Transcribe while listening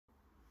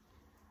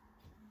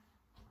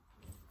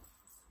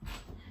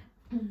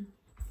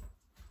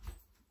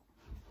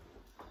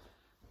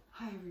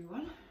Hi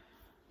everyone,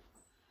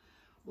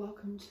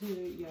 welcome to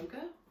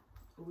yoga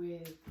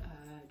with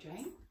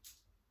Jane.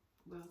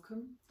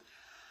 Welcome.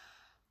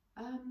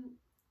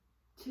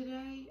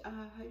 Today,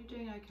 hope you're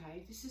doing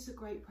okay. This is a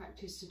great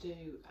practice to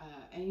do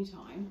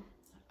anytime.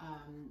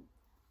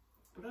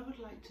 What I would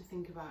like to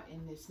think about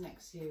in this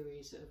next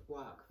series of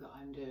work that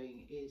I'm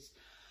doing is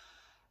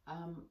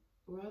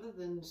rather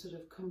than sort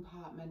of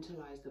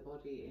compartmentalize the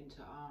body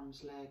into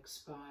arms, legs,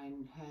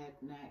 spine, head,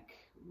 neck,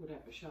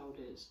 whatever,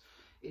 shoulders,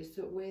 is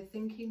that we're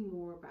thinking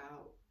more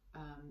about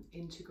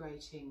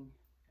integrating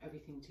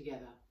everything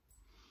together.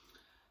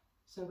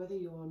 So whether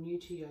you're new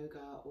to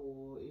yoga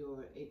or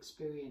you're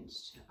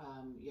experienced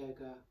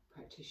yoga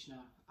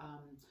practitioner,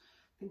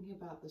 thinking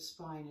about the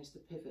spine as the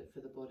pivot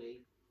for the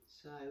body.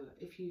 So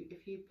if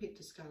you picked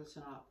a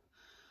skeleton up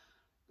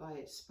by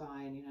its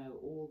spine, you know,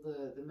 all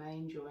the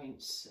main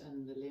joints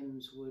and the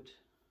limbs would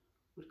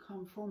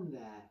come from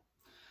there.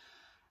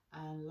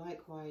 And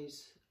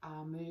likewise,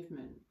 our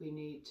movement, we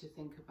need to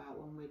think about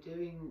when we're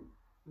doing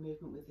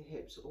movement with the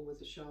hips or with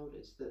the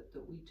shoulders,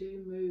 that we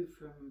do move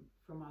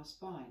from our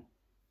spine.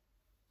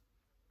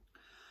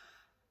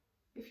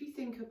 If you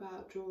think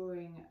about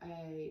drawing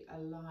a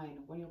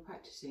line when you're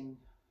practicing,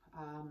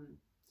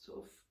 sort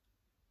of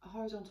a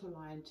horizontal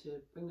line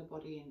to bring the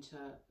body into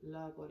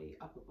lower body,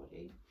 upper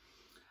body,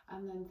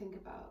 and then think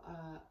about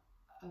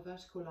a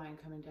vertical line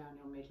coming down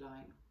your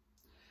midline,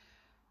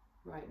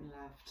 right and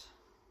left.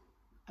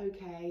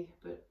 Okay,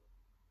 but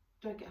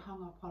don't get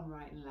hung up on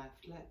right and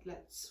left.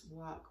 Let's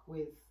work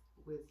with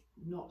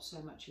not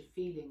so much a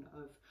feeling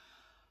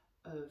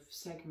of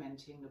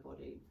segmenting the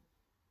body.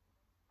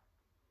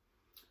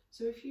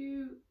 So if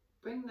you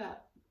bring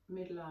that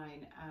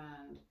midline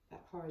and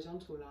that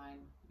horizontal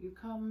line, you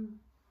come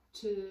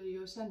to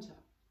your center,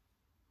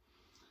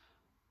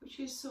 which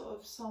is sort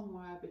of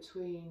somewhere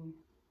between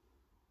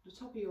the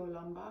top of your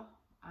lumbar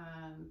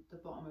and the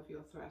bottom of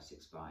your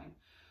thoracic spine.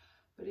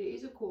 But it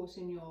is, of course,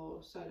 in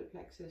your solar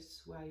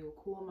plexus where your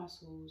core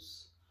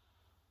muscles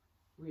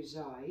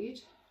reside.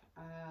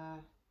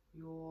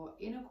 Your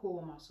inner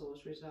core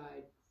muscles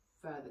reside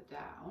further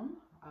down,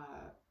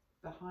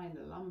 behind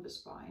the lumbar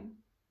spine,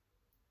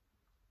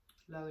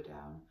 lower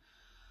down.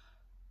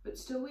 But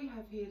still we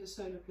have here the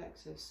solar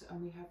plexus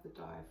and we have the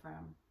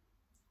diaphragm.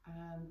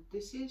 And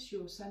this is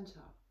your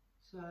center.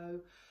 So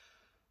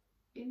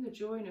in the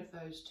join of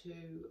those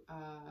two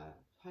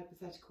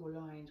hypothetical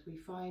lines, we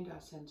find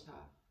our center.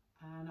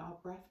 And our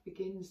breath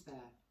begins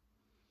there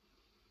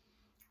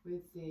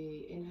with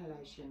the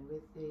inhalation,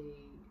 with the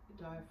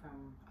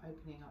diaphragm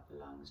opening up the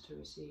lungs to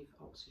receive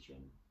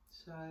oxygen.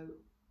 So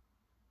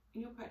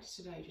in your practice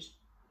today,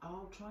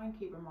 I'll try and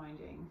keep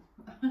reminding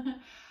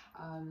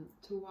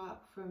to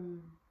work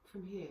from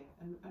here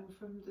and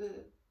from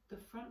the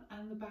front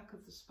and the back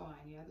of the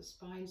spine. Yeah, the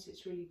spine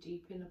sits really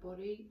deep in the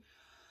body,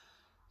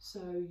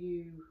 so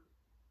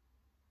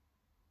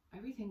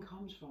everything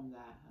comes from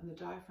there, and the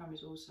diaphragm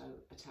is also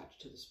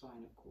attached to the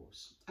spine, of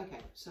course. Okay,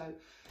 so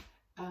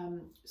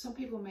some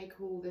people may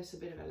call this a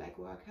bit of a leg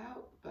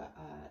workout, but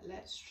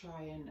let's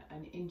try and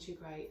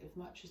integrate as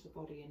much as the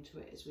body into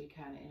it as we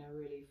can in a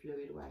really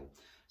fluid way.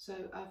 So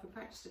for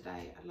practice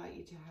today, I'd like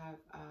you to have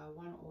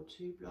 1 or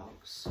 2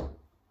 blocks,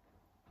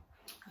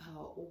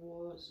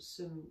 or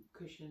some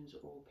cushions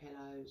or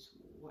pillows,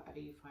 whatever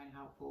you find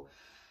helpful,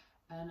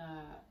 and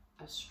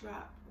a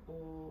strap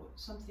or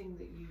something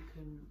that you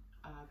can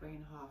bring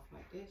in half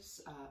like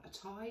this. A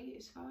tie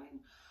is fine,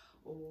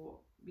 or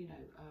you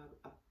know,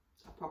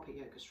 a proper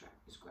yoga strap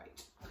is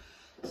great.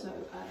 So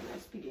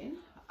let's begin.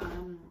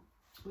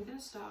 We're going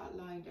to start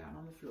lying down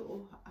on the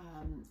floor.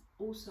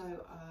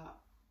 Also,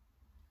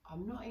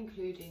 I'm not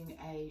including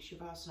a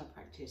Shavasana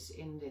practice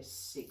in this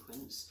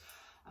sequence.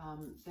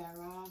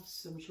 There are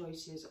some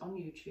choices on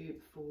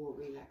YouTube for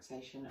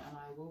relaxation, and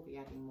I will be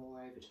adding more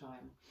over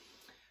time,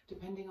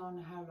 depending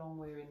on how long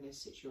we're in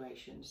this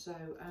situation. So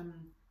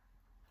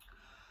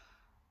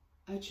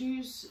I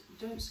choose,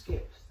 don't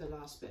skip the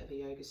last bit of a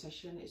yoga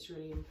session, it's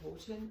really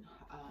important.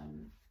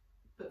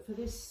 But for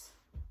this,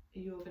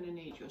 you're going to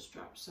need your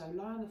strap. So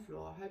lie on the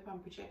floor. I hope I'm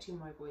projecting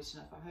my voice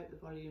enough. I hope the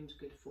volume's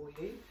good for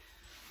you.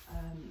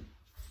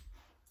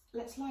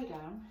 Let's lie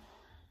down.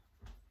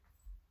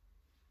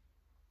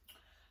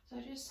 So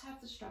just have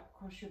the strap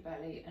across your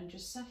belly and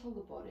just settle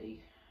the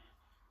body.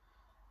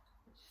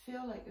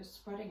 Feel like you're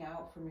spreading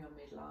out from your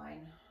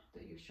midline,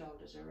 that your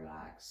shoulders are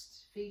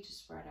relaxed, feet are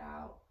spread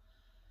out,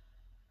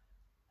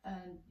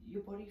 and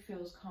your body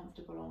feels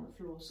comfortable on the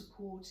floor,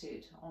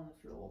 supported on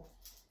the floor.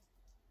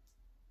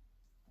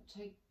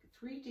 Take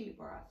 3 deep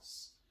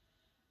breaths,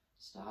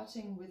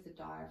 starting with the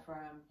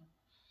diaphragm,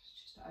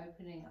 just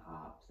opening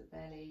up the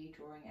belly,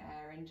 drawing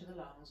air into the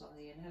lungs on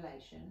the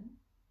inhalation.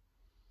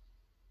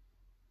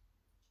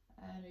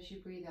 And as you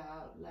breathe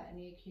out, let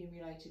any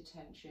accumulated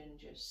tension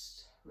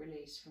just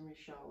release from your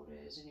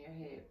shoulders and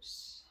your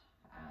hips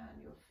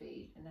and your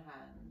feet and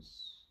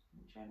hands.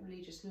 And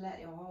generally just let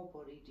your whole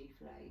body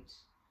deflate.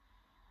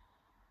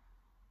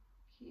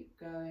 Keep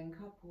going,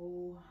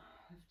 couple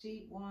of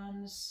deep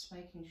ones,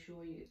 making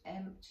sure you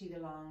empty the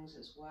lungs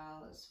as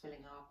well as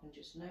filling up, and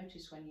just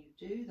notice when you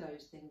do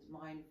those things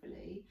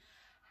mindfully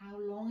how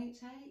long it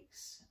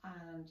takes,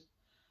 and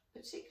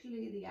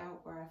particularly the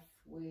out breath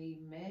we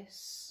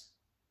miss,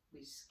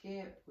 we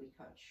skip, we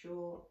cut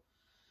short.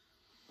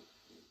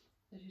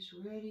 So just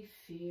really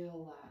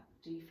feel that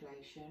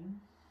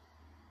deflation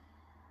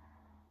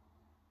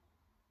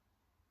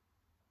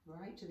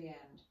right to the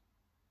end.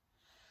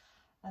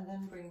 And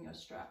then bring your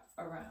strap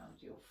around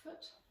your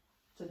foot,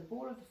 to the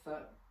ball of the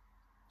foot,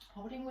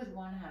 holding with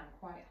one hand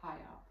quite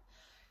high up.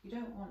 You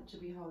don't want to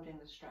be holding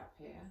the strap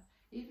here.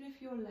 Even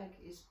if your leg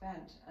is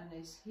bent and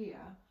is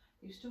here,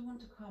 you still want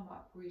to come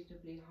up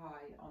reasonably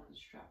high on the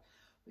strap,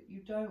 but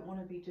you don't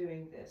want to be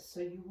doing this. So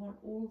you want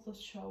all the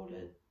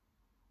shoulders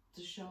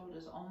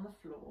on the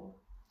floor.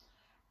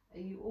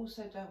 You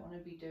also don't want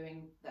to be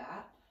doing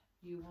that.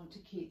 You want to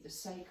keep the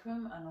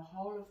sacrum and the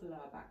whole of the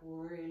lower back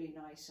really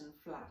nice and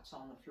flat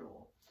on the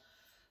floor.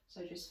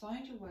 So just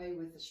find your way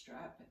with the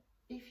strap.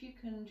 If you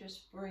can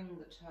just bring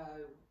the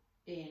toe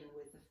in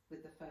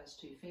with the first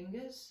two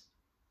fingers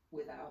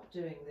without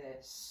doing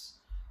this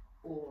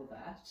or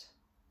that,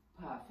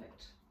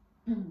 perfect.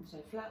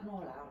 So flatten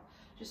all out.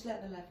 Just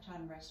let the left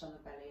hand rest on the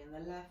belly and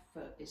the left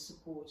foot is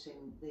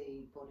supporting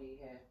the body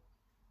here.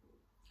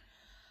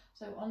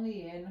 So on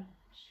the in,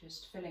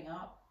 just filling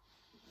up.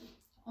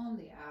 On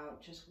the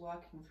out, just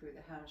working through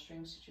the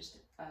hamstrings, just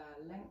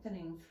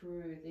lengthening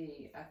through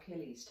the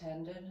Achilles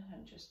tendon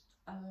and just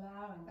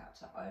allowing that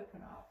to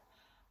open up,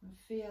 and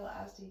feel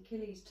as the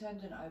Achilles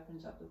tendon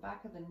opens up, the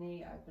back of the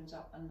knee opens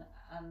up,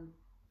 and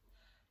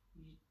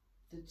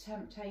the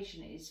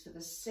temptation is for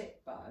the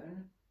sit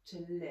bone to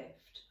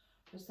lift,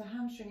 because the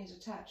hamstring is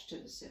attached to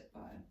the sit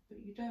bone, but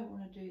you don't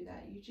want to do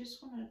that. You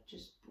just want to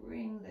just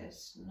bring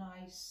this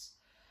nice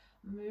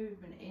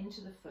movement into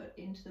the foot,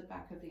 into the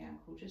back of the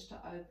ankle, just to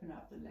open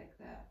up the leg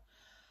there.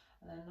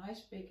 And then a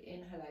nice big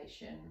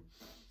inhalation,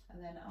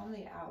 and then on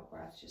the out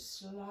breath, just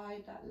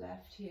slide that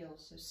left heel.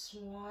 So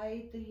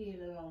slide the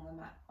heel along the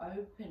mat,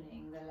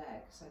 opening the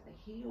leg. So the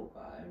heel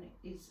bone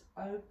is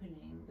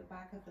opening the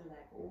back of the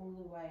leg all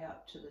the way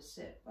up to the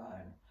sit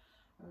bone.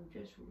 And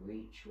just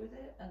reach with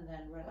it and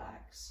then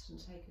relax and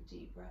take a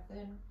deep breath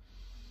in.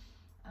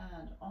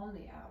 And on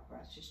the out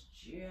breath, just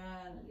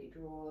gently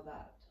draw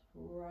that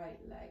right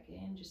leg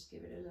in, just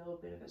give it a little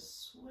bit of a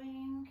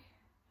swing,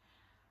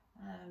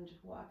 and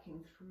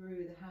working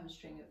through the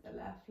hamstring of the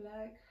left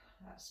leg.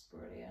 That's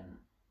brilliant.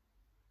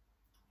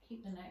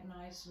 Keep the neck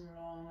nice and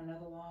long.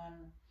 Another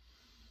one.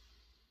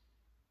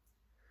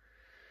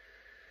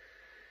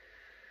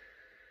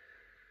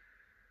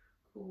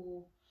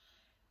 Cool.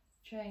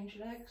 Change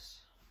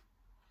legs.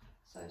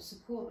 So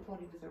support the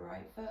body with the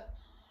right foot.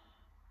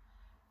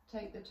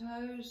 Take the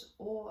toes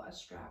or a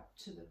strap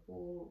to the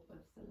ball of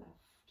the left.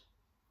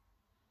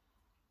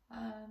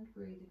 And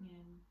breathing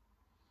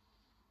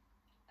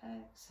in,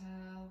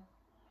 exhale.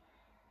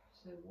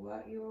 So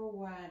work your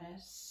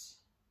awareness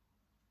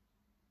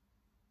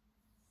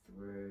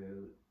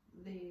through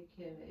the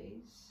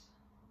Achilles,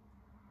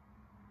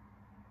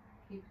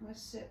 keeping the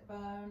sit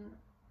bone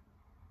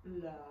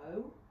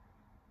low.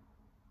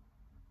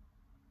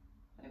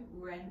 Don't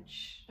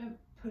wrench, don't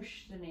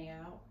push the knee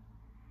out,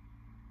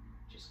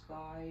 just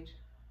guide.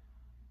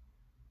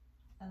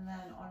 And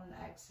then on an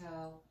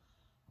exhale,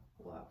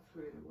 work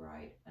through the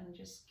right, and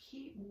just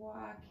keep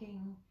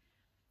working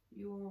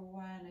your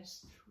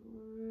awareness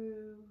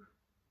through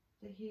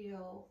the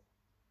heel,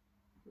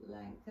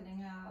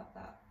 lengthening out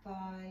that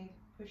thigh,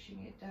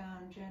 pushing it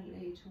down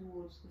gently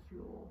towards the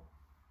floor.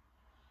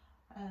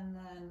 And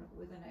then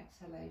with an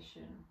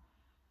exhalation,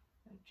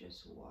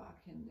 just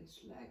working this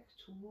leg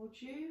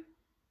towards you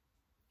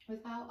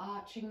without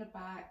arching the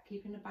back,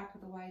 keeping the back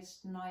of the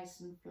waist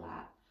nice and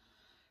flat.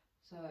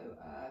 So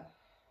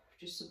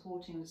just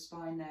supporting the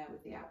spine there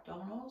with the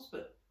abdominals,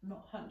 but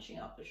not hunching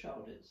up the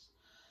shoulders.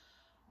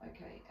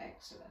 Okay,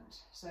 excellent.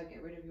 So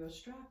get rid of your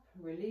strap,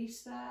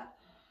 release that,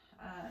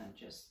 and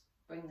just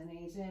bring the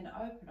knees in,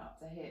 open up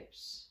the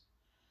hips,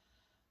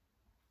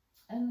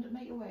 and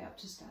make your way up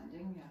to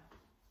standing. Yeah.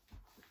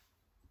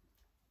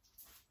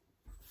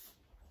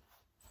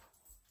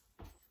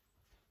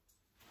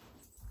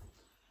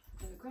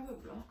 So grab a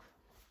block.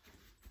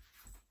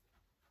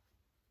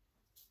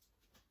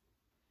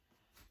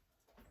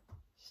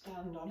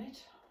 Stand on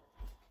it.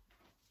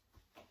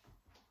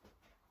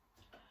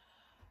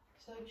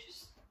 So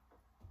just,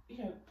 you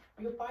know,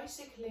 you're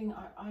bicycling,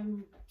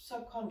 I'm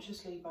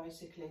subconsciously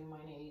bicycling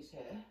my knees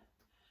here,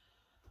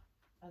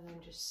 and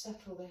then just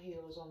settle the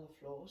heels on the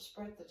floor,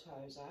 spread the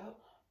toes out,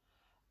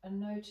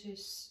 and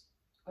notice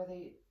whether,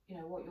 you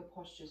know, what your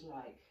posture's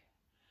like.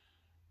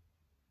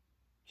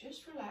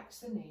 Just relax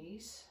the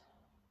knees,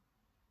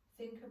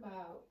 think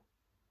about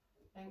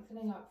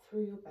lengthening up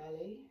through your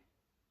belly,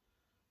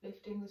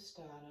 lifting the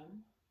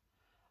sternum,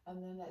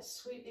 and then let's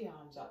sweep the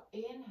arms up.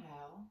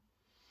 Inhale.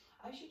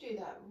 As you do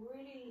that,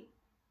 really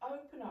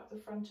open up the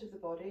front of the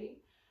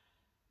body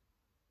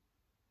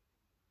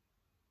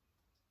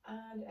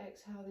And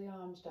exhale the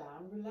arms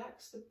down.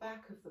 Relax the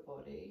back of the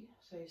body,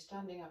 so you're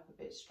standing up a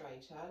bit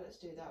straighter. Let's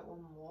do that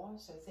one more.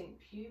 So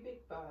think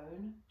pubic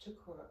bone to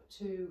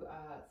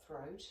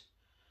throat.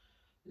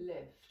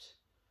 Lift.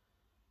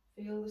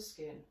 Feel the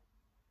skin.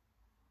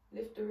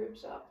 Lift the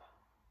ribs up.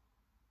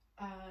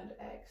 And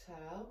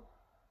exhale.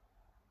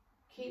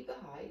 Keep the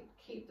height,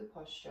 keep the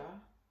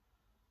posture,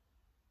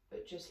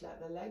 but just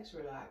let the legs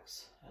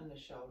relax and the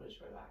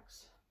shoulders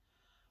relax.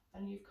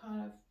 And you've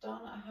kind of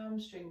done a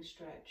hamstring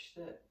stretch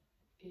that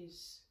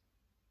is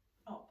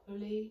not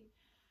pulley.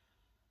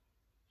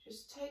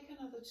 Just take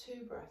another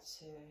 2 breaths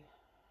here.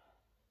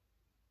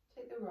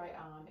 Take the right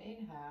arm,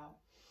 inhale,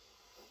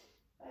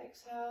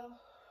 exhale,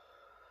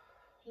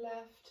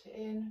 left,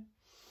 in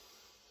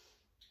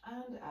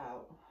and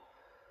out.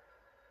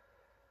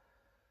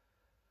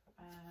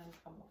 And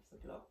come off the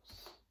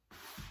blocks.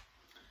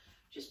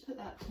 Just put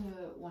that to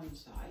one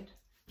side.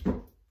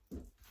 So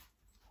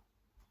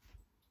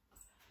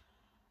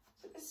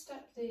let's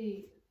step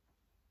the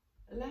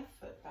left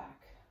foot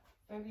back,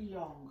 very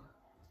long.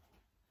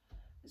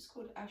 It's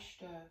called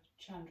Ashta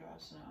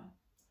Chandrasana.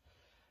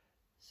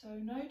 So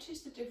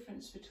notice the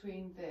difference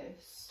between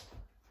this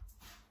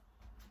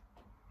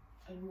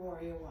and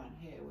Warrior One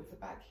here, with the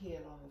back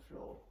heel on the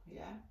floor,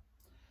 yeah?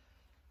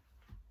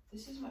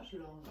 This is much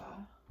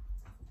longer,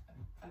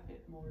 a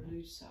bit more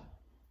looser.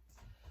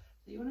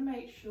 So you want to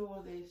make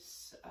sure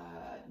this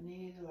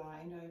knee is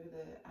aligned over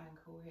the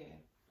ankle here,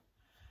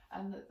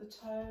 and that the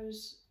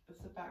toes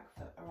of the back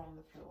foot are on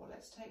the floor.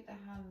 Let's take the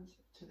hands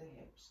to the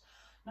hips.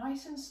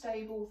 Nice and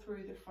stable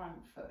through the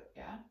front foot,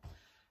 yeah?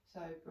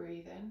 So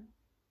breathe in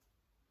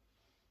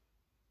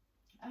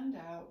and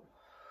out.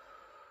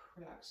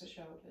 Relax the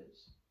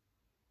shoulders.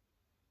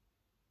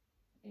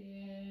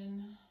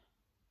 In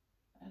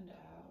and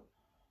out.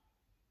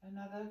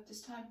 Another,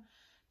 this time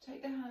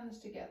take the hands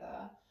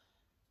together,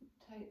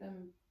 take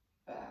them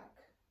back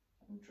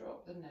and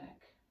drop the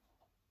neck.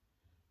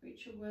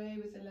 Reach away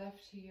with the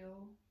left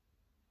heel.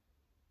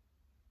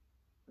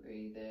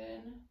 Breathe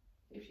in.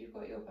 If you've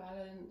got your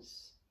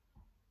balance,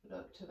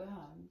 look to the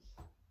hands.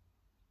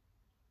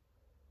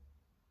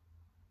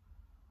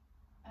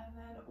 And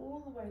then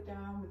all the way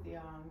down with the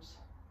arms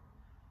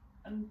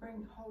and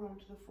hold on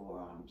to the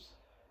forearms.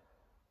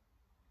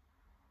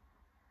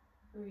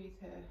 Breathe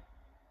here.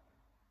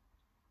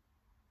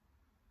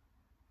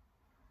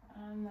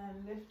 And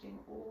then lifting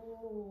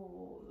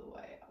all the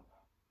way up.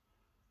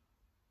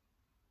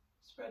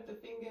 Spread the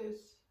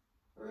fingers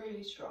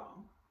really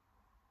strong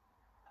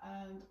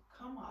and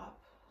come up.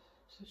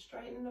 So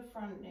straighten the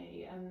front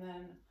knee and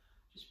then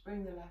just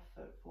bring the left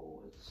foot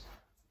forwards.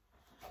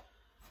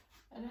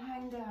 And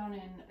hang down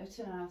in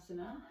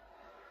Uttanasana.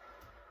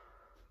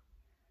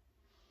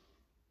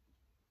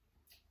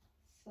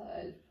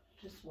 So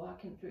just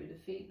working through the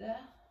feet there.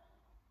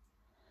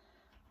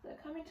 So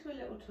coming to a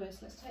little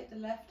twist, let's take the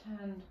left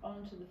hand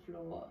onto the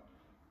floor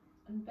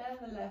and bend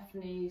the left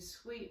knee,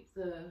 sweep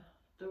the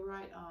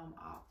right arm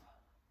up.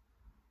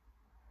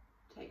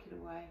 Take it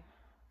away.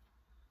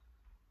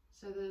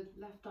 So the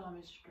left arm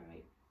is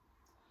straight.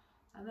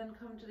 And then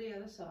come to the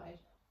other side.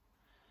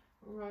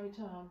 Right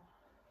arm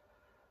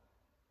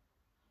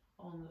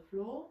on the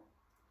floor.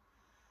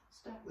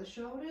 Stack the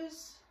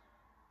shoulders.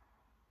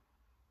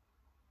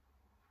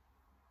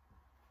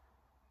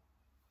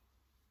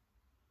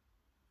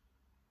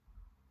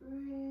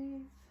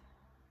 Breathe.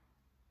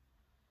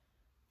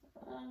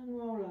 And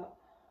roll up.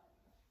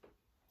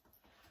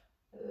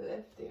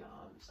 Lift the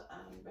arms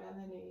and bend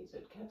the knees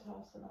at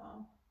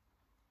Uttanasana.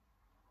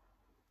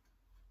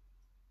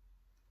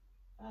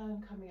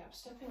 And coming up,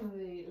 stepping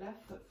the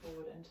left foot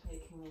forward and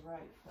taking the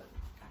right foot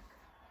back.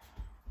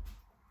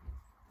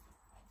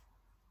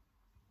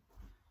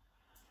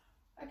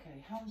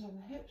 Okay, hands on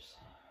the hips.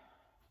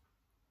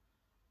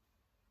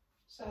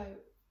 So,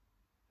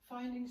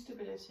 finding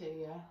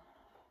stability, yeah?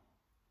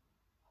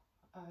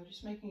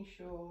 Just making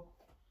sure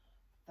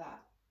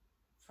that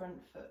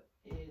front foot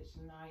is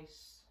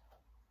nice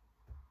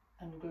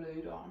and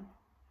glued on,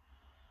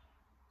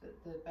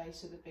 that the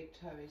base of the big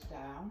toe is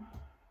down.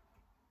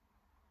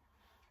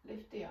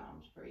 Lift the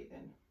arms, breathe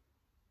in.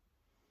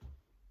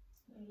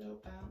 A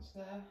little bounce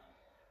there.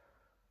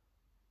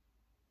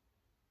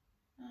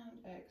 And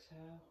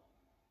exhale.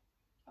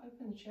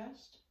 Open the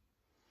chest.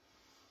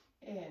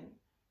 In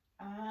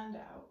and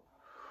out.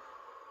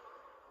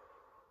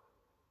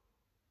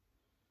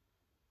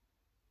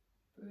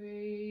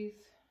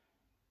 Breathe.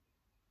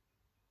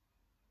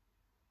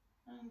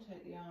 And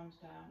take the arms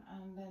down.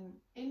 And then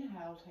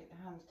inhale, take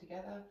the hands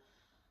together.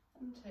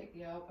 And take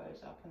the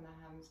elbows up and the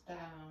hands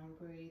down.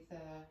 Breathe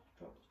there.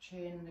 Drop the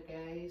chin, the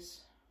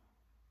gaze.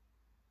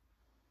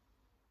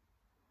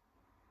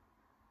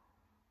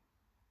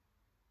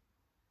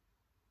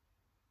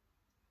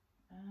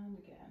 And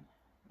again.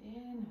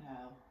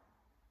 Inhale.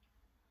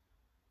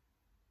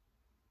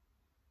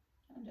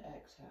 And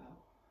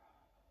exhale.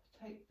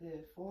 Take the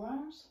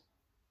forearms.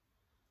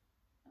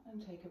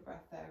 And take a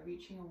breath there,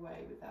 reaching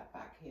away with that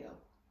back heel.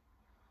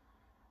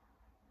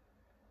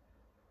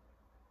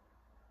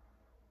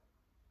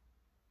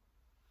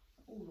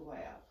 All the way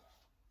up.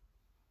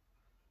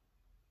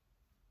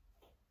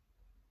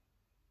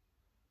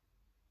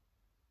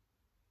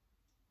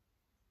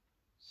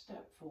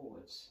 Step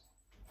forwards.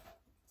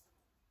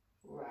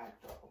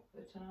 Ragdoll.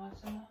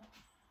 Uttanasana.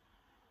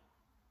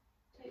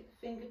 Take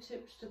the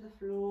fingertips to the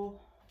floor.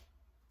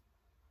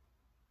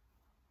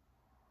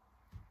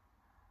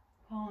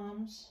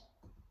 Palms.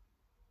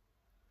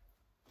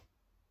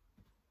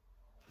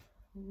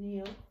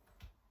 Kneel.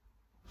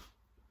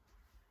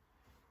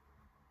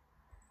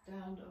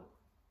 Down dog.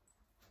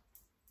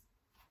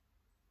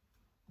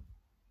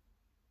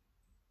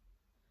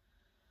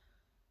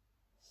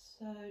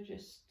 So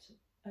just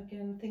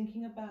again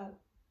thinking about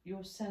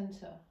your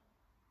center.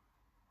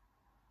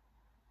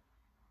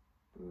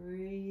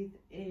 Breathe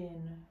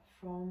in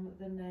from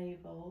the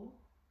navel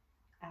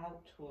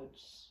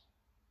outwards.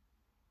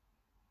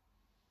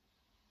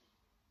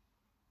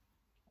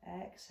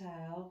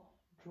 Exhale,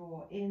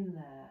 draw in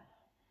there.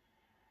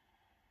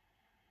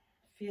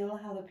 Feel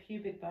how the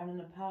pubic bone and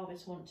the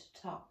pelvis want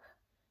to tuck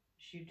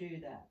as you do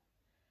that.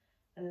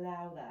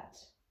 Allow that.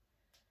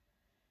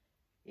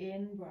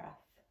 In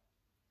breath,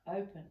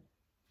 open.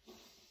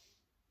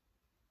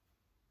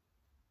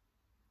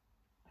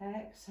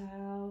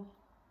 Exhale,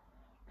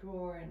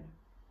 draw in.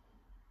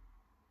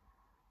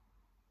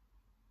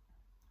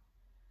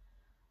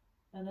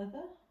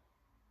 Another.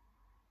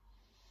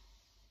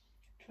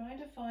 Try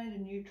to find a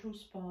neutral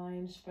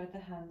spine, spread the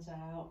hands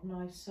out,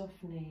 nice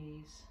soft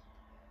knees.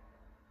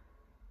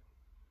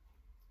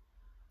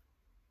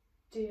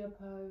 Deer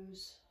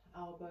pose,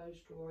 elbows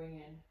drawing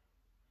in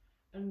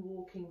and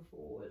walking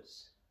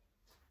forwards.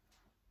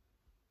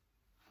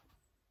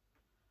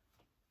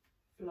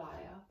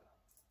 Fly up.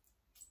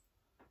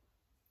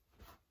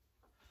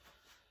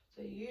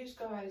 So use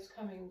guys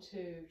coming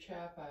to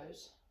chair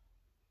pose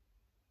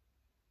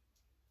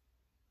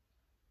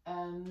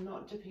and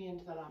not dipping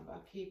into the lumbar,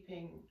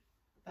 keeping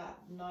that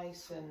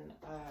nice and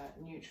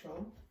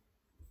neutral.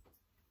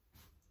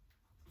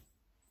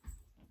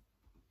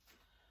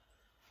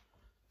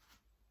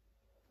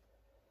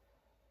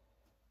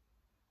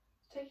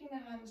 Taking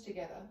the hands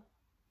together,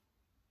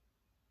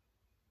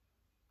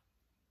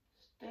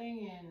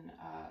 staying in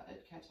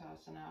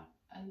Utkatasana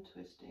and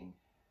twisting,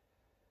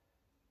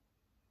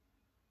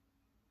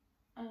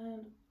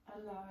 and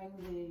allowing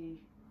the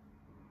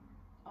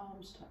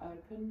arms to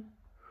open.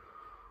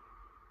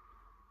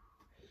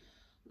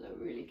 So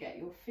really get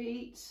your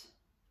feet,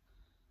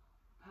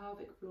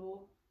 pelvic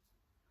floor,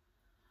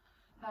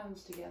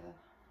 hands together,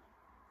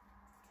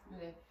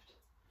 lift,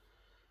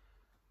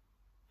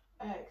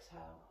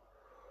 exhale.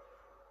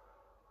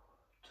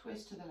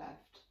 Twist to the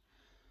left.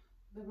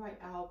 The right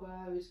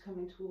elbow is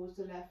coming towards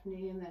the left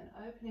knee and then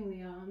opening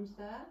the arms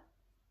there.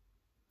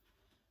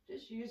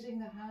 Just using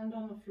the hand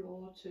on the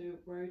floor to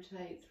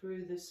rotate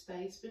through the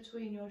space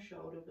between your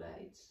shoulder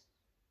blades.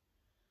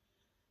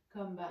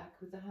 Come back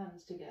with the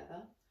hands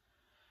together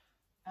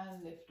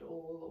and lift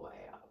all the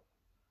way up.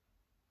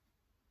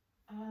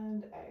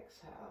 And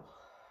exhale.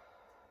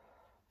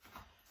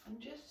 And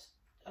just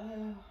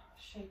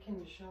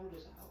shaking the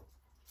shoulders out.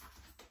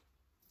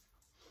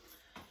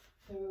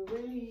 So a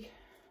really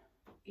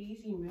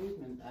easy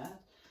movement there,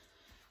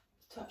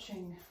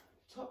 touching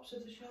tops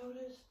of the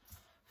shoulders,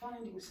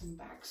 finding some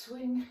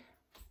backswing,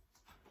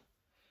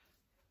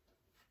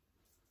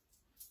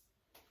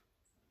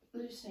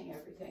 loosening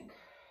everything.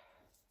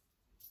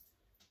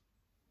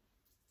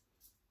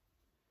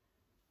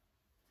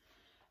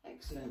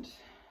 Excellent.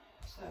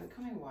 So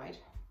coming wide.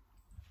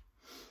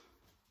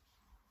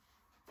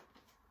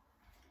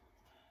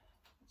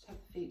 Let's have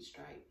the feet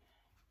straight.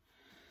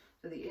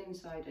 So the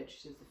inside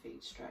edges of the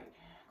feet straight,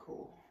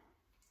 core.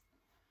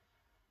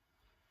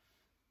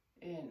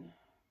 In,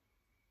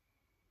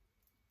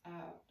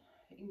 out,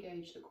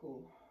 engage the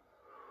core.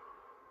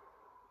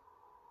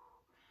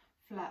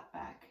 Flat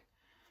back,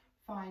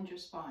 find your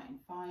spine,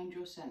 find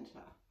your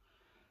center.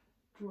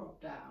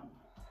 Drop down.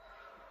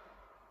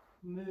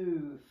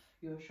 Move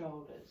your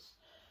shoulders,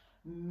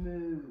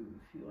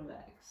 move your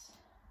legs.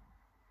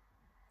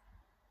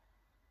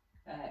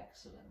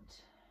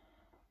 Excellent.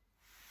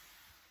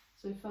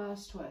 So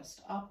first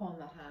twist, up on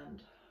the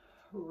hand,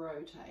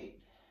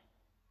 rotate.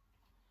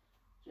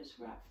 Just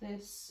wrap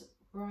this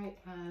right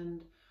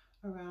hand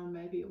around,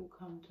 maybe it will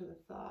come to the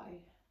thigh.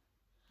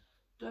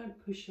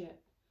 Don't push it.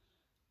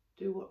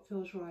 Do what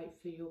feels right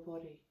for your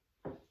body.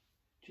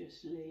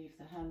 Just leave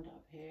the hand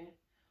up here.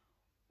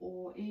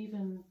 Or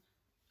even,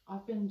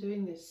 I've been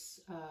doing this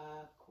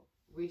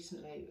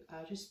recently,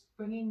 just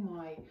bringing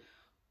my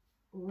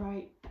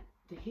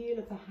the heel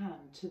of the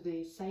hand to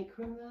the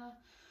sacrum there.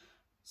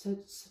 So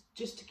it's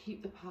just to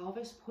keep the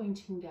pelvis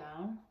pointing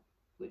down,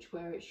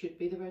 where it should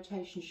be. The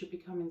rotation should be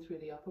coming through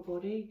the upper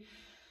body.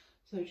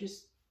 So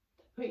just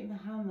putting the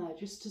hand there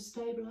just to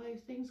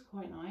stabilize things,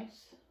 quite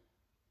nice.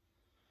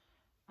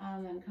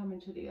 And then coming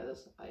to the other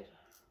side.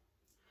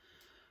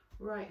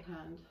 Right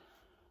hand,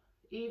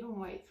 even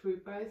weight through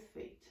both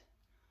feet.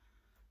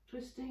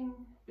 Twisting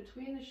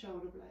between the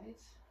shoulder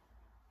blades.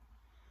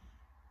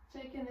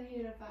 Taking the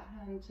heel of that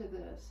hand to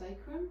the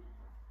sacrum.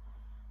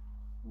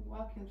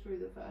 Working through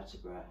the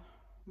vertebra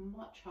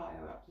much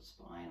higher up the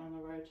spine on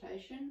the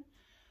rotation.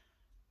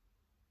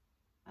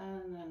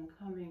 and then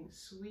coming,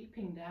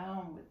 sweeping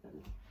down with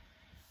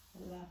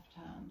the left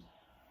hand.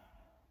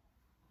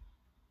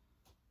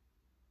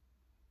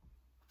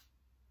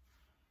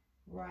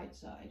 Right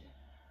side.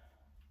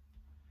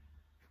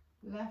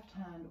 Left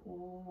hand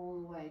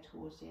all the way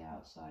towards the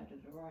outside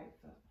of the right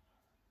foot.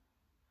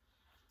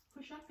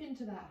 Push up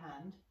into that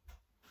hand.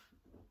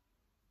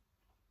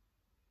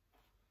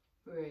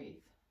 Breathe.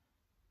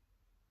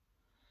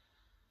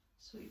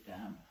 Sweep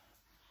down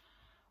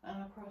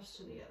and across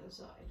to the other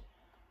side.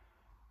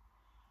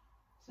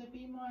 So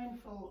be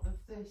mindful of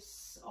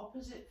this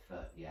opposite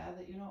foot, yeah,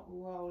 that you're not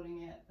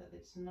rolling it, that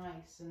it's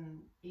nice and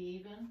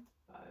even,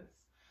 both.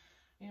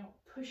 You're not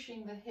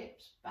pushing the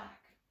hips back.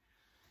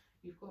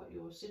 You've got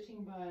your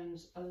sitting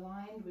bones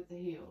aligned with the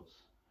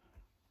heels.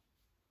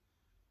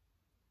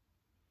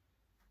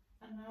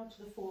 And now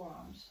to the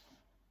forearms.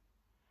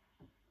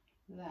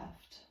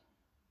 Left.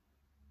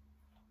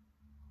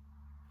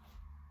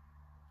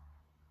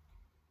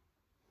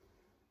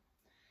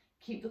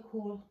 Keep the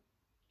core,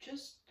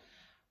 just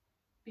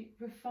be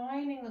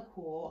refining the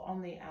core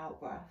on the out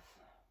breath.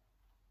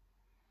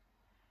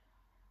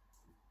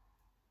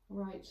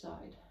 Right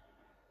side.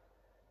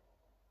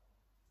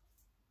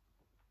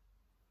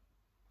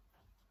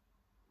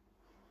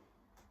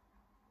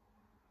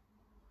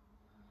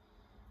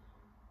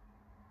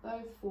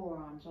 Both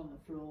forearms on the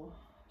floor,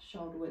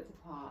 shoulder width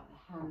apart,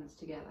 hands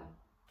together.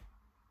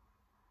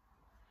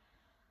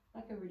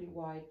 Like a really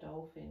wide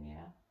dolphin,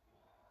 yeah?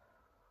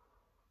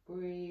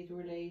 Breathe,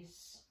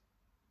 release.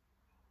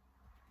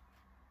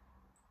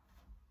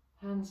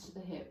 Hands to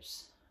the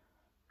hips,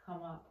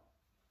 come up.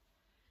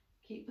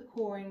 Keep the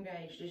core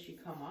engaged as you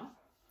come up.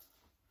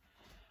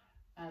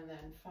 And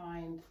then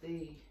find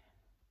the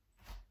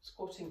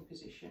squatting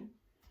position.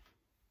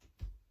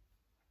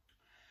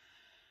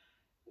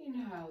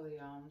 Inhale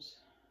the arms.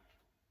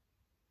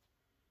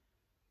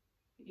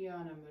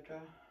 Jnana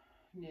Mudra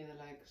near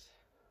the legs.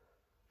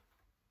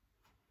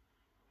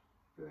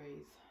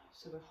 Breathe.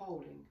 So we're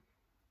holding.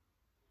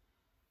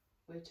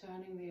 We're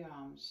turning the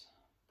arms,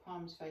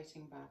 palms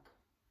facing back.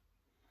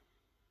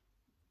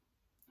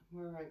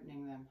 We're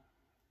opening them.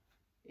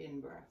 In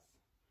breath.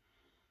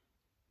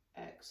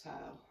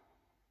 Exhale.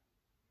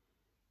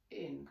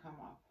 In, come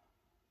up.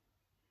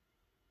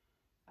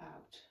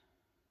 Out.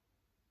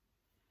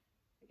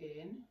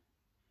 In.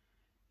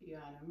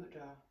 Jnana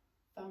Mudra.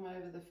 Thumb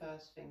over the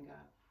first finger.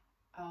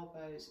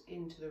 Elbows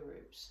into the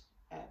ribs.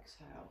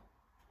 Exhale.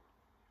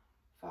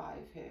 5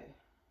 here.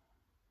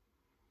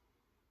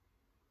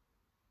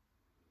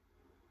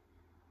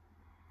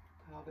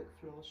 Pelvic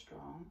floor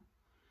strong.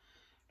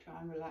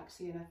 Try and relax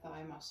the inner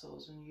thigh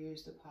muscles and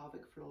use the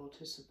pelvic floor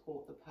to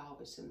support the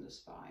pelvis and the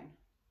spine.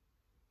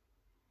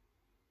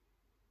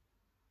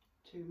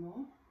 2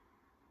 more.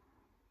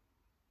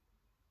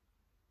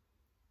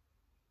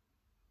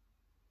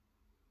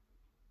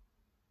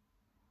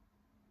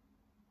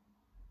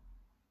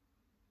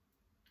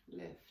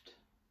 Lift.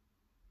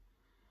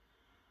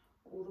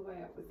 All the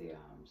way up with the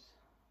arms.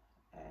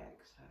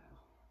 Exhale.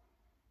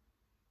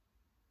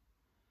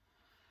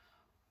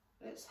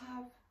 Let's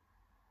have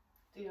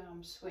the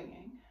arms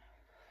swinging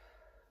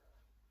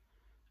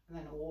and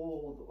then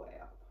all the way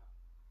up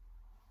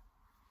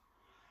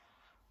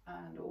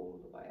and all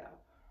the way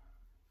up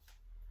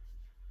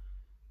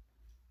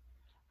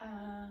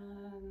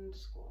and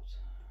squat.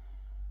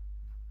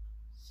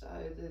 So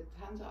the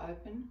hands are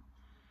open.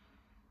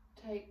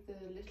 Take the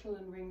little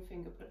and ring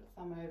finger, put the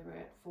thumb over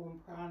it, form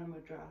Prana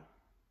Mudra.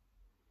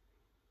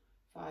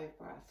 5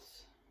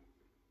 breaths.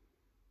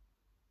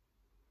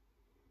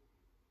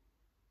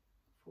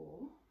 4.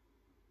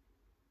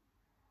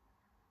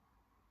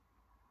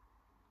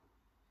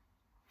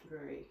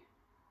 3.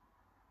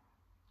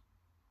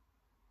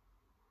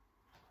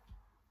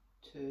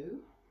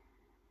 2.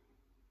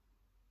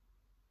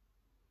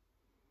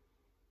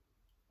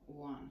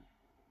 1.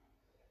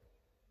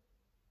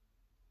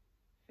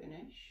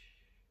 Finish.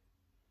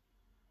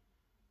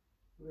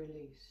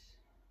 Release.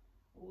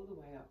 All the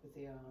way up with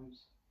the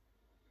arms.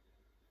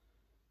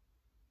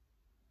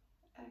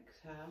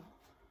 Exhale.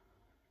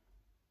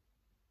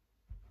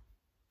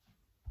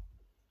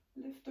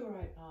 Lift the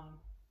right arm.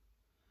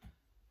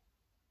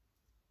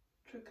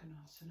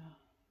 Trikonasana.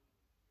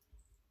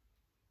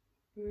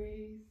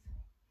 Breathe.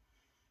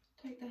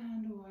 Take the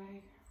hand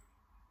away.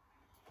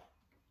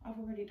 I've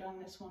already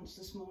done this once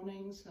this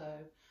morning,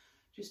 so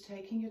just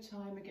taking your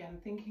time again,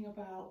 thinking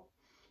about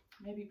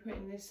maybe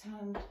putting this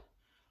hand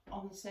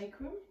on the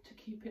sacrum to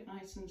keep it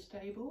nice and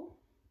stable.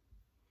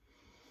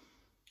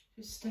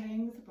 Just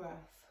staying with the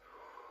breath.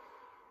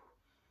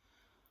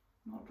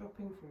 Not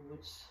dropping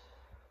forwards.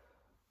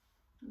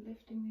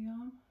 Lifting the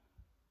arm.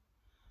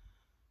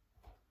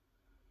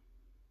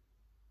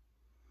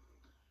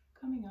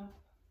 Coming up.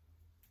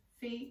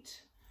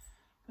 Feet,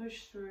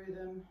 push through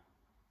them.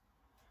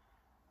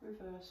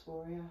 Reverse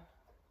warrior.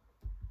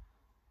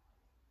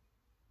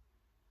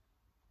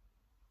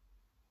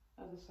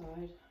 Other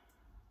side.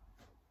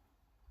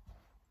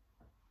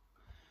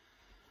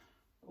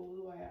 All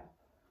the way up.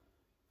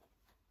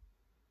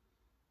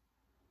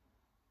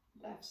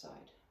 Left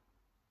side.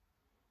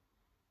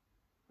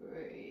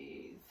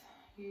 Breathe.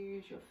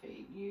 Use your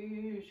feet,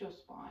 use your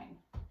spine.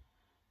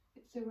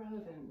 It's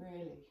irrelevant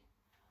really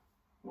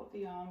what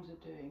the arms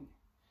are doing.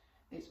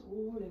 It's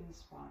all in the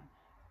spine.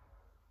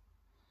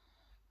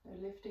 So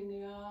lifting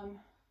the arm,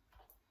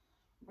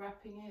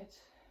 wrapping it.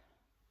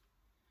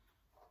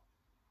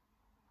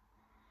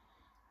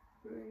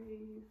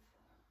 Breathe.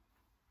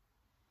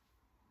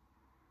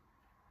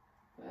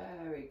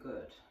 Very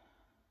good.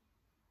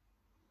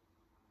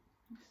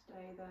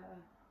 Stay there.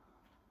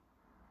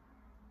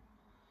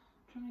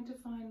 Trying to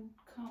find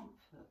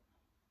comfort.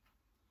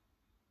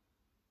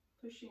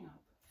 Pushing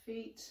up.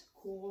 Feet,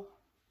 core.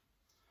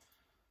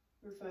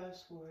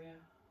 Reverse warrior.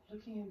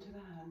 Looking into the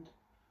hand.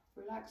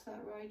 Relax that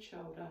right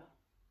shoulder.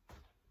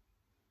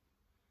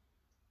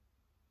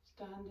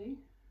 Standing.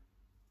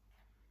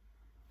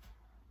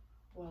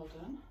 Well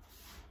done.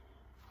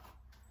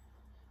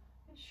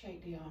 Let's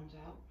shake the arms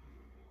out.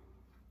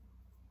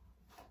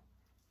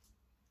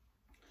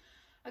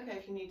 Okay,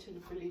 if you need to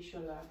release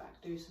your lower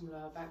back, do some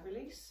lower back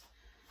release.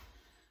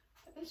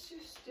 Let's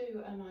just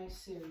do a nice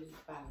series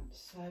of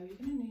balance. So you're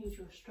going to need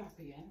your strap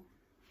again.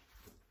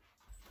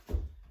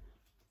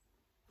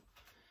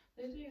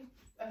 Let's do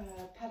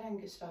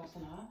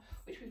Padangusthasana,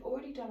 which we've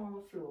already done on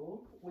the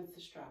floor with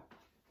the strap.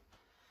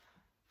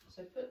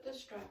 So put the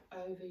strap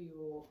over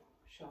your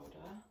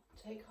shoulder,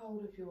 take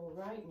hold of your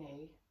right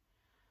knee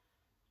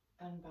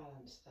and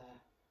balance there.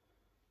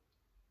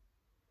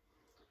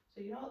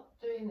 So you're not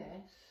doing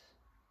this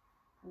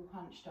all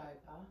hunched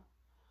over.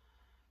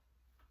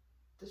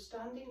 The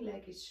standing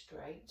leg is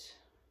straight,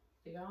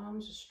 the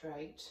arms are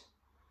straight,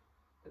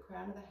 the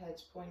crown of the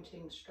head's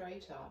pointing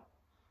straight up,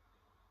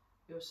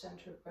 your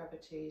centre of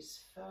gravity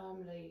is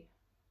firmly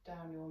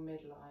down your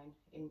midline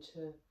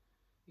into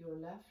your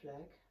left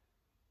leg.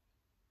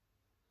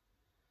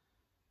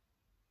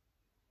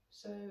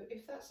 So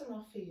if that's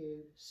enough for you,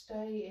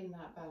 stay in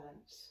that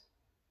balance.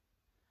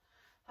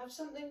 Have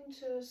something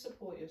to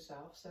support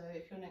yourself, so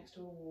if you're next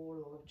to a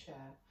wall or a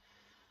chair.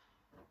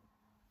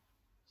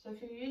 So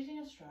if you're using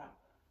a strap,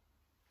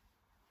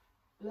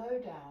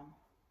 blow down,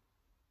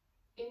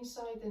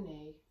 inside the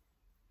knee,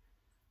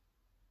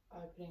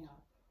 opening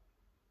up.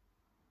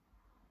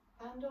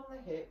 Hand on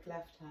the hip,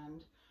 left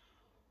hand,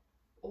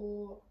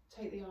 or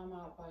take the arm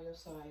out by your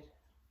side.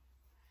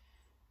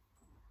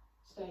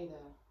 Stay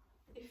there.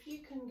 If you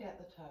can get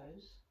the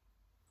toes,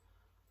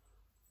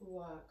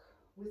 work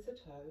with the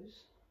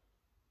toes.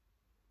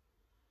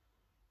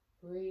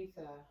 Breathe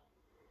there.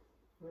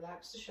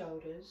 Relax the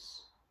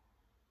shoulders.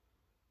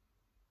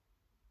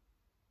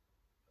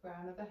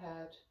 Crown of the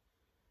head.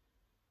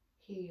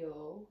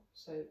 Heel.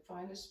 So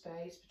find a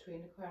space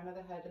between the crown of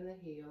the head and the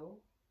heel.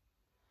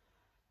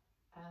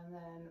 And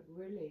then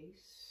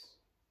release.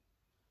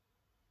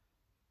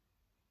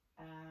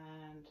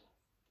 And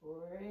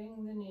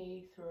bring the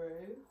knee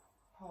through.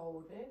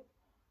 Hold it.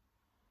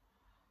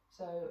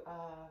 So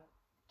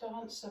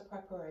dancer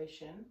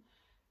preparation.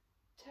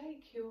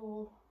 Take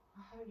your,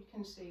 I hope you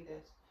can see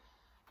this,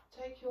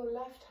 take your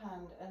left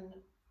hand and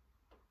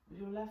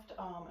your left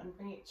arm and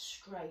bring it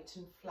straight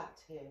and flat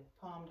here,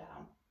 palm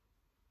down.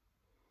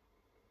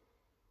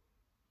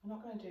 I'm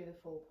not going to do the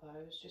full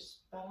pose,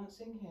 just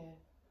balancing here.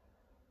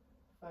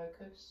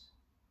 Focus.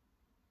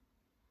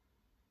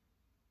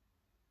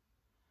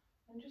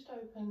 And just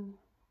open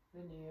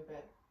the knee a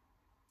bit.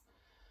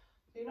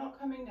 So you're not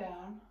coming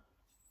down,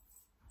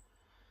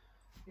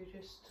 you're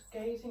just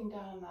gazing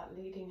down that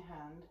leading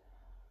hand,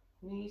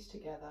 knees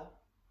together,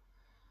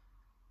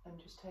 and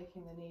just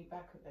taking the knee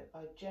back a bit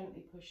by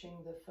gently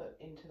pushing the foot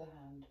into the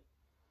hand.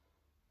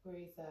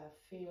 Breathe there,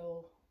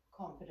 feel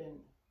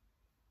confident.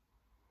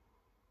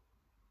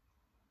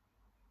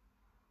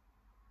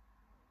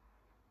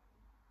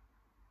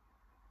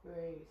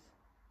 Breathe.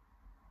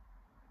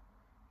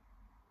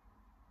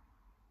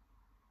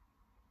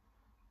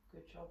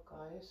 Good job,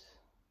 guys.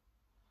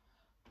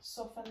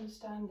 Soften the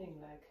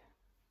standing leg.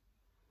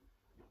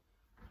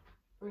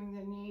 Bring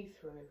the knee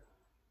through.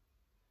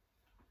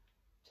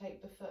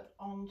 Take the foot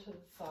onto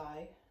the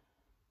thigh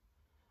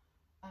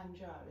and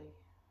gently.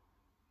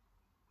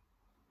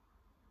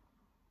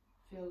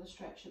 Feel the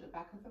stretch at the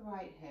back of the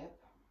right hip.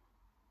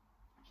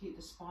 Keep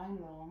the spine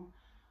long,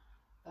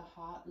 the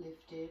heart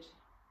lifted.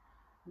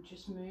 And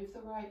just move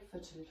the right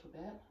foot a little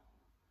bit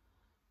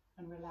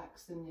and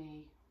relax the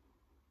knee.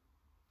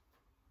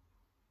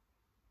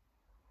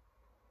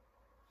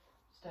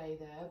 Stay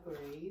there,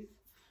 breathe.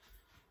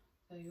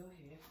 So you're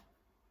here.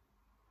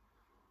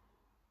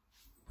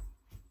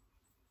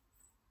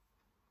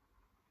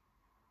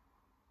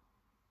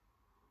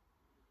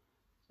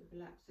 So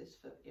relax this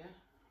foot, yeah?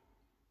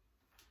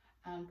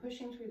 And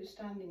pushing through the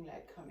standing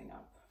leg coming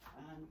up.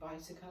 And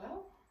bicycle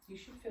out. You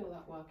should feel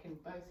that work in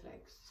both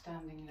legs,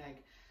 standing leg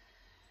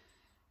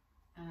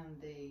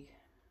and the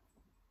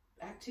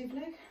active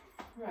leg.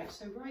 Right,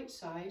 so right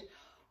side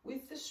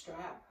with the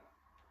strap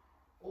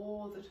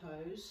or the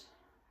toes.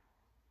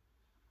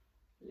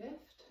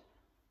 Lift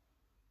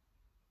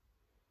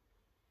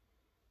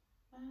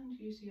and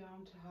use the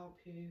arm to help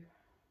you.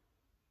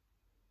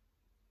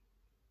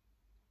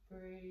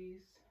 Breathe.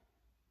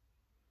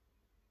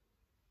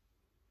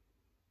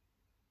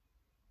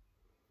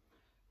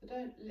 So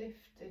don't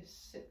lift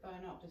this sit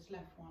bone up, this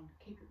left one.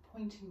 Keep it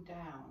pointing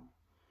down.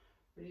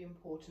 Really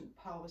important.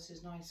 Pelvis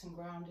is nice and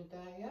grounded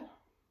there, yeah?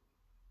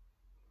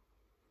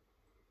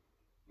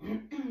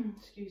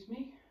 Excuse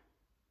me.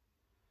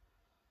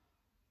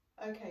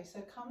 Okay,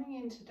 so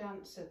coming into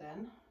dancer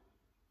then.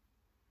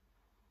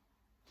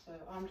 So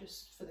I'm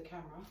just for the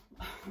camera.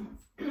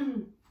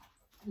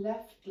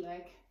 Left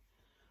leg,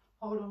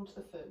 hold on to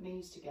the foot,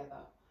 knees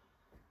together.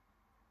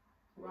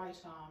 Right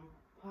arm,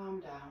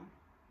 palm down.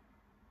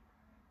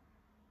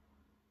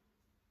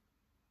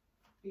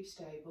 Be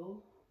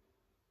stable.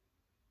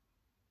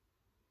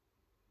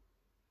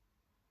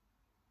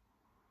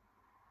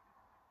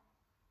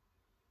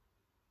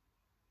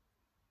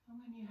 And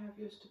when you have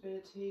your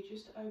stability,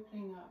 just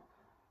opening up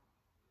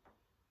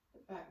the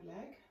back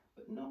leg,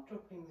 but not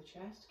dropping the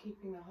chest,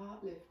 keeping the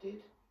heart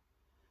lifted,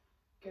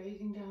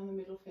 gazing down the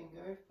middle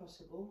finger if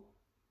possible.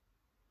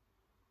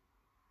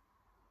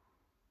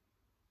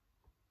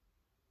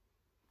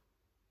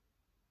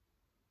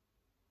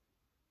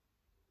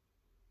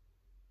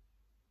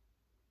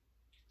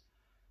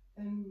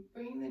 Then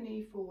bring the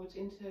knee forwards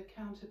into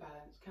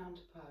counterbalance,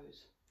 counter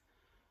pose.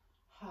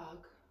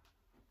 Hug.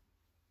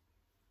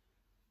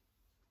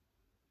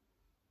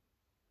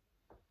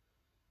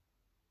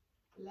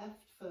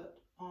 Left foot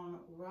on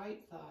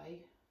right thigh.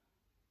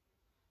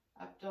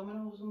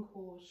 Abdominals and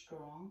core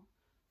strong.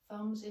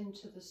 Thumbs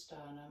into the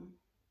sternum.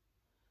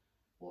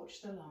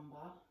 Watch the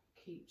lumbar.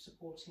 Keep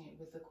supporting it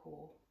with the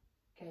core.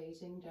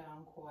 Gazing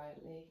down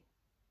quietly.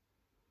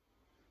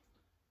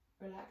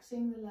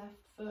 Relaxing the left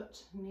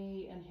foot,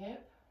 knee and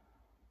hip.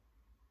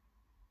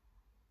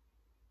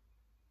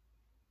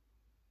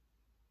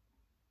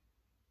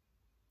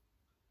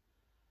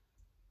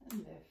 And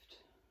lift.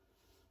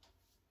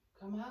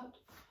 Come out.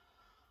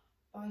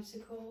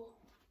 Bicycle.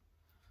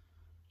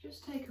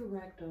 Just take a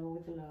ragdoll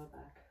with the lower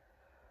back.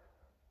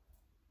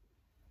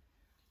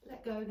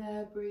 Let go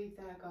there, breathe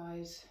there,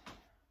 guys.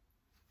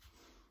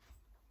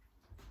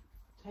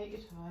 Take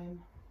your time.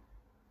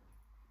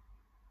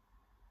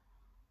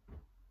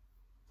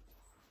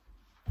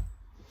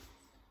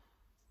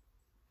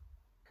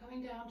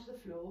 Coming down to the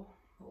floor,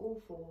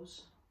 all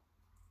fours.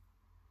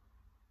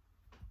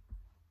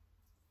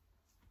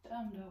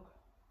 Down dog.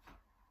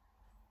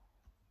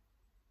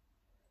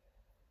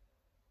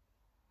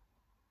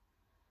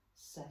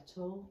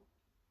 Settle.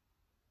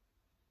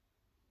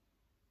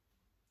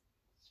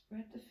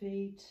 Spread the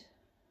feet.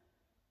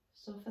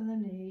 Soften the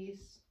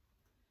knees.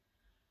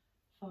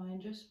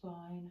 Find your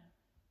spine.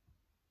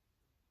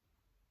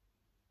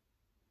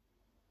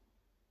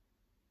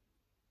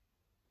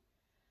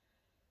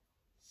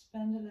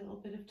 Spend a little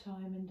bit of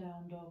time in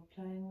down dog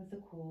playing with the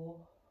core,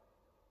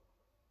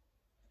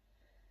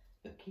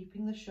 but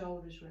keeping the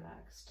shoulders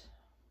relaxed.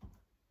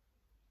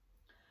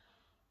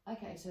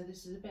 Okay, so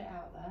this is a bit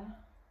out there.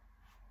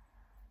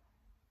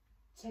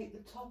 Take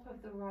the top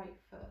of the right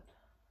foot,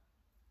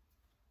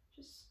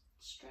 just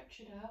stretch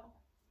it out.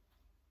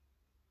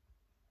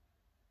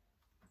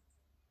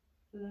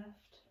 Left.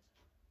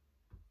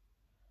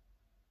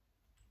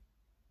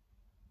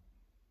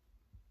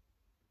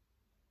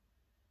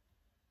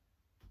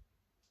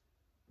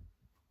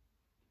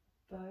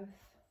 Both.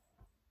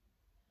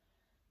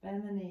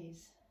 Bend the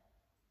knees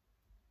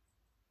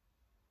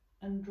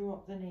and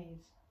drop the knees.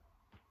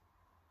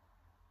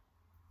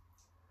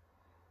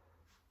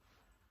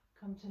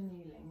 Come to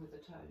kneeling with the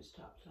toes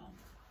tucked on.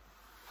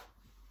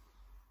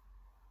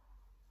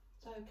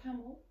 So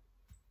camel.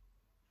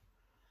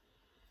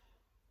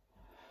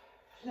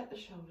 Let the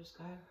shoulders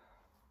go.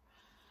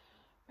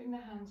 Bring the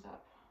hands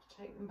up,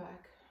 take them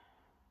back.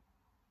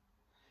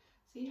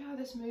 See how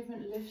this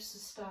movement lifts the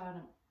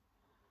sternum?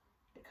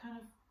 It kind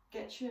of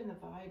gets you in the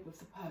vibe of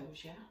the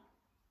pose, yeah?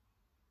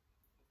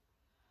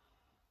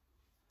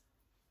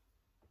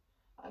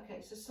 Okay,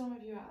 so some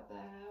of you out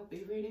there will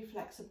be really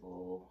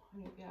flexible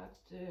and you'll be able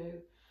to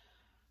do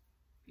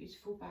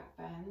beautiful back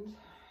bend.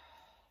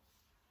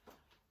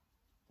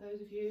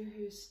 Those of you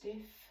who are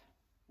stiff,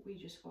 we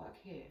just work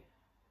here.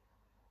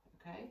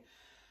 Okay,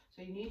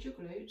 so you need your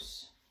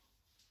glutes.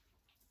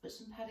 Put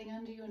some padding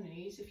under your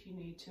knees if you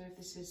need to, if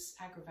this is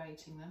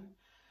aggravating them.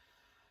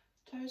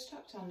 Toes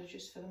tucked under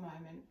just for the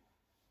moment.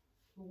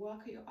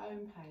 Work at your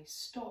own pace.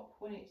 Stop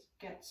when it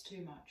gets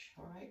too much,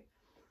 all right?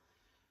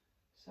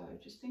 So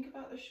just think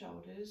about the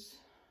shoulders,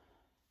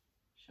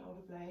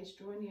 shoulder blades,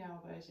 drawing the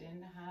elbows in,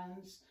 the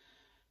hands,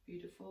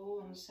 beautiful,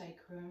 on the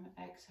sacrum.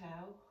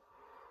 Exhale.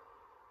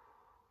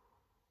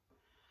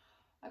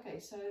 Okay,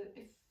 so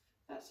if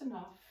that's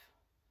enough,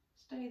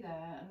 stay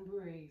there and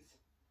breathe.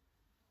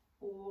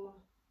 Or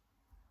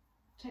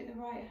take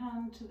the right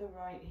hand to the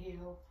right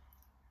heel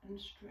and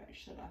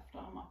stretch the left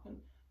arm up and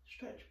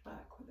stretch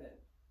back with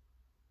it.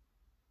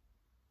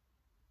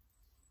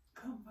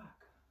 Come back.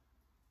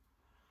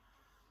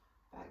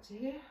 Back to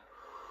here.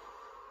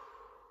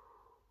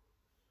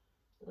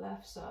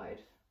 Left side.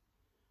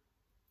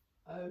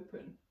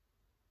 Open.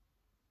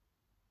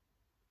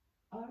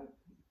 Open.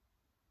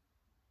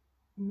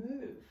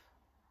 Move.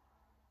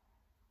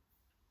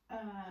 And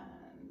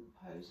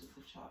pose of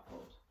the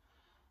child.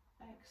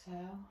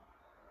 Exhale.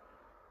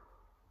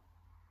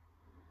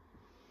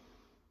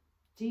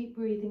 Deep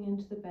breathing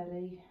into the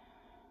belly.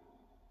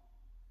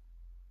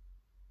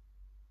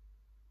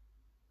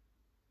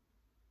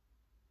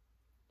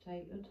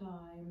 Take your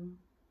time.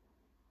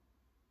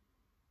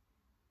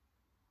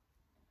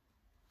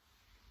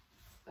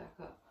 Back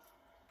up.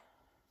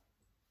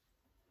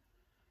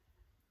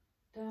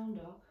 Down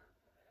dog.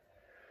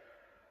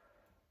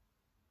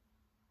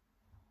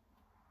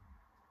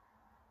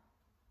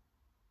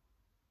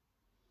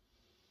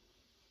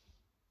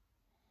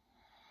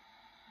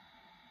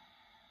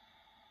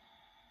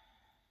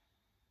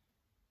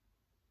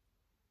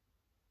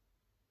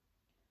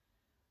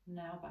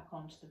 Now back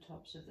onto the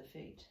tops of the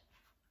feet.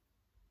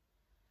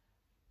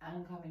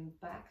 And coming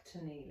back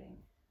to kneeling.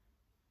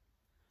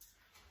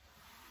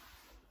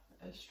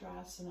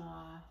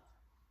 Ustrasana.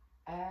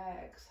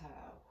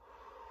 Exhale.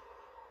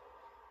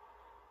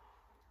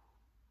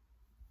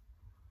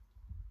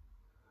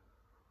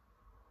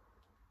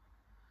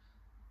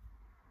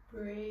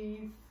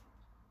 Breathe.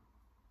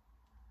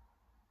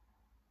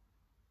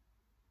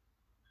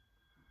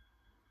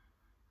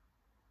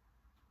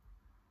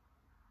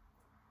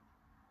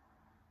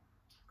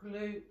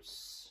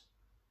 Glutes.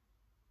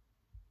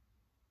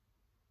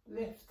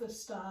 Lift the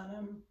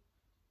sternum.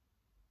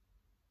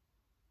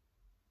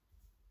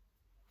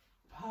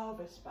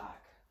 Pelvis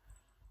back.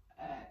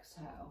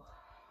 Exhale.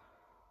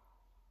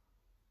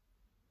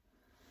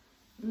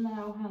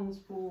 Now hands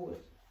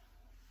forward.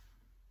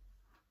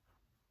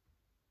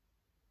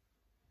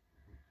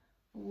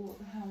 Walk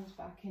the hands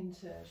back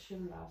into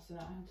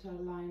Shinvasana, into a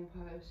lion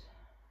pose.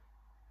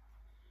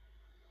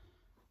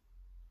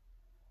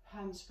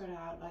 Hands spread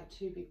out like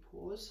two big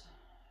paws,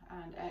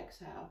 and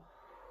exhale.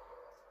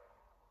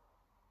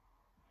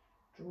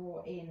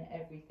 Draw in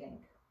everything.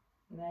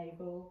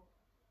 Navel,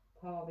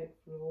 pelvic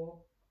floor,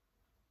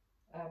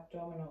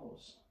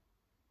 abdominals,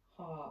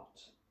 heart,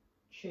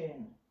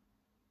 chin,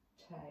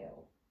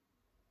 tail.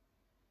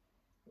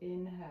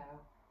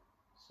 Inhale.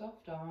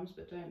 Soft arms,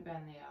 but don't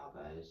bend the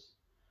elbows.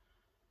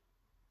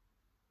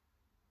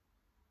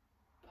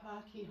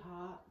 Perky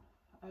heart,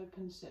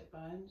 open sit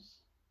bones.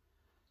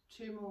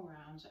 2 more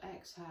rounds.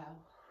 Exhale.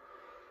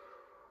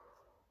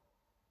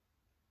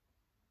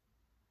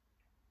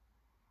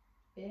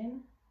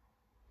 In.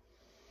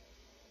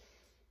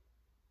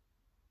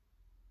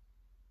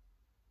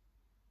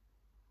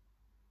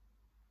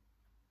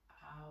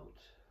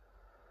 Out.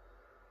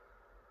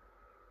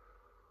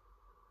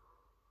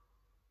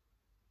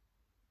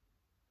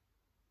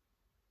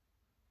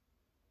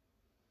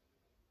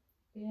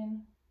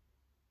 In.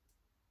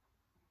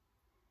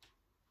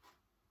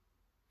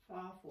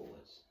 Far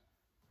forwards.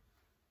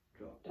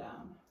 Drop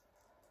down.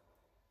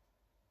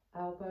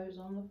 Elbows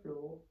on the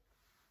floor.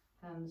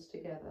 Hands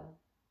together.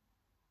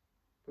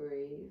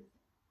 Breathe.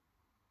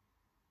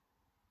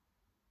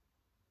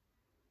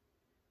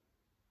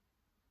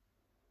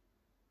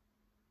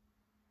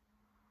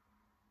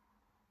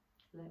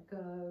 Let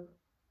go.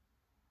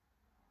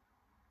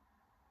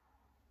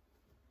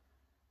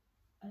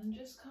 And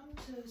just come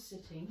to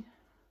sitting.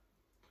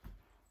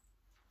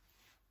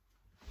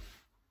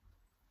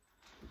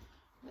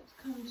 Let's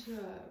come to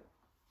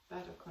a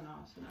Baddha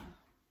Konasana.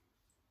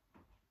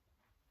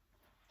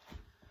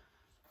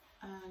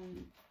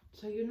 And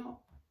so you're not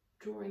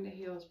drawing the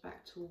heels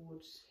back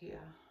towards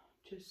here,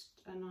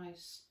 just a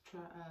nice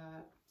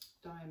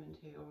diamond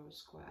here, or a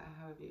square,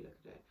 however you look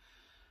at it.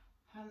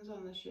 Hands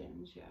on the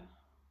shins, yeah.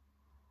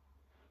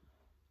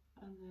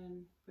 And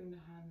then bring the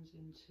hands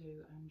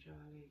into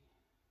Anjali.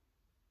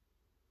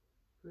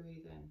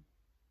 Breathe in.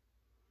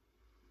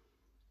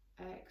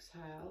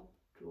 Exhale,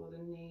 draw the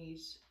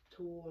knees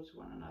towards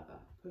one another.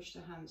 Push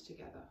the hands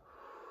together.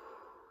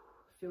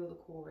 Feel the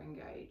core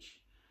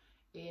engage.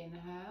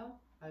 Inhale,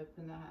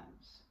 open the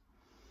hands.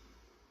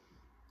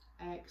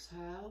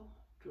 Exhale,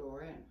 draw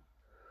in.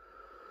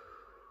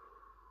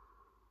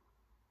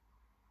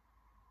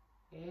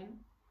 In.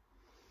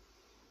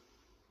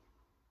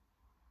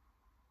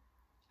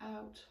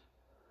 Out.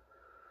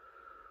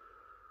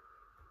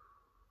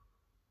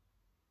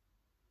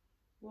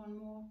 One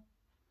more.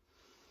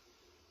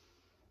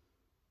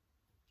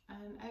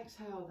 And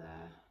exhale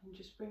there, and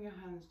just bring your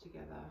hands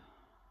together.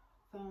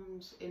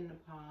 Thumbs in the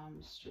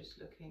palms, just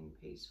looking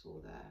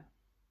peaceful there.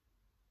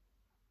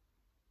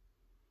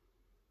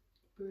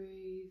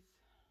 Breathe.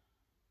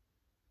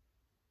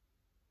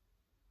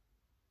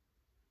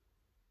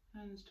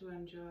 Hands to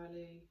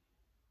Anjali.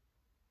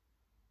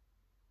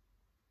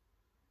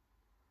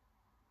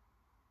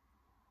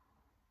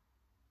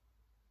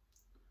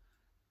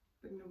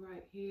 Bring the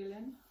right heel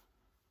in.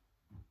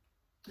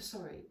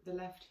 Sorry, the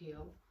left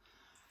heel.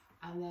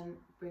 And then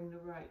bring the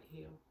right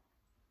heel.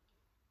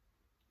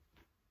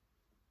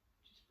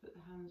 Just put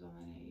the hands on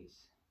the knees.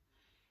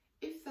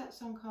 If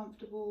that's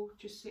uncomfortable,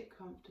 just sit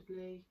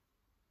comfortably.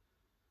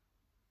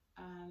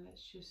 And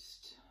let's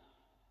just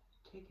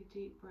take a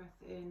deep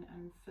breath in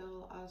and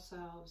fill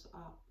ourselves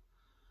up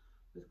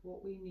with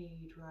what we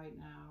need right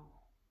now.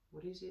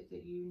 What is it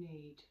that you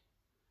need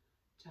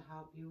to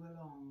help you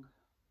along?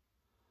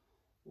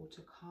 or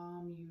to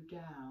calm you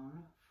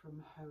down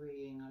from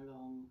hurrying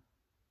along.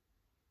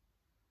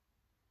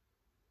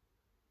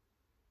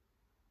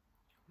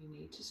 We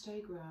need to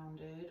stay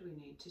grounded, we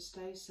need to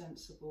stay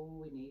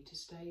sensible, we need to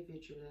stay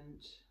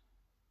vigilant,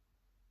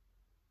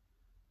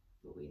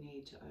 but we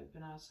need to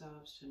open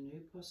ourselves to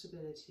new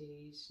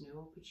possibilities, new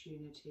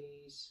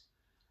opportunities,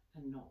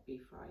 and not be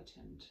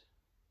frightened.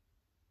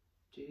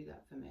 Do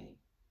that for me.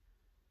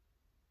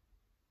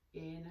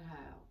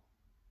 Inhale,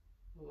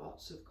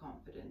 lots of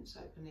confidence,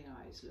 open the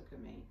eyes, look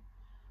at me,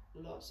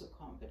 lots of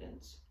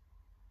confidence.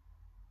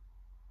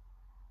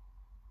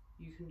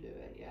 You can do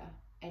it, yeah,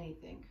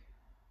 anything.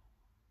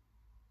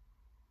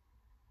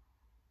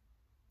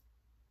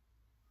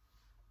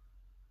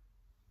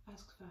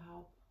 Ask for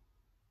help.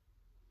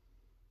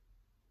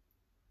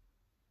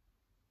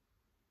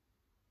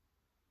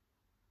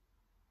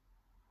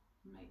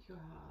 Make your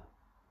heart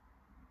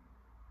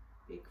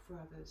big for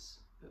others,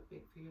 but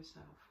big for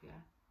yourself,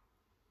 yeah?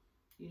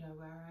 You know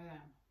where I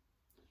am.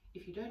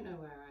 If you don't know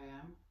where I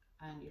am,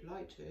 and you'd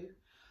like to,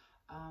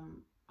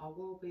 I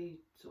will be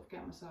sort of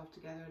getting myself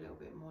together a little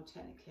bit more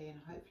technically, and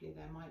hopefully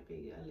there might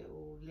be a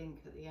little link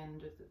at the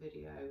end of the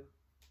video,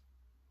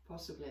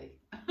 possibly.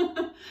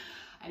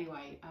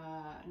 Anyway,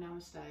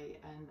 namaste,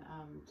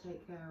 and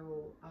take care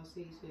all. I'll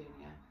see you soon,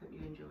 yeah? Hope you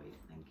enjoyed.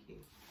 Thank you.